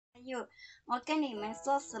呦，我跟你们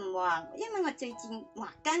说什么啊？因为我最近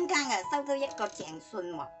刚刚收到一个简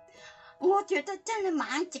讯喎，我觉得真的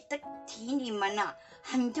蛮值得提你们啊，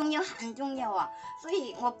很重要很重要啊，所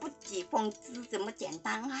以我不止奉旨这么简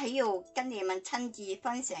单，还有跟你们亲自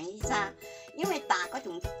分享一下，因为打嗰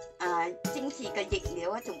種今次嘅疫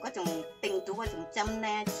苗嗰種病毒嗰種針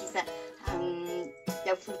咧，其實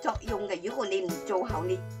有副作用嘅，如果你唔做好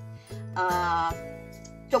你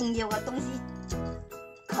重要嘅東西。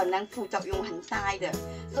可能副作用很大的，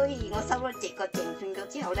所以我收到這個簡訊咗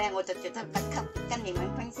之後呢，我就覺得不及跟你們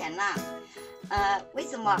分享啦。為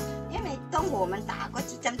什麼？因為當我們打嗰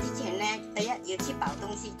支針之前呢，第一要吃飽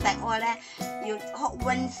東西，第二呢要喝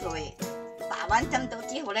溫水。打完針到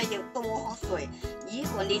之後呢，要多喝水。如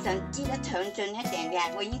果你想知得詳盡一點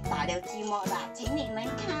嘅，我已經打了字幕啦，請你們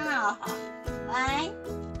看啊，拜。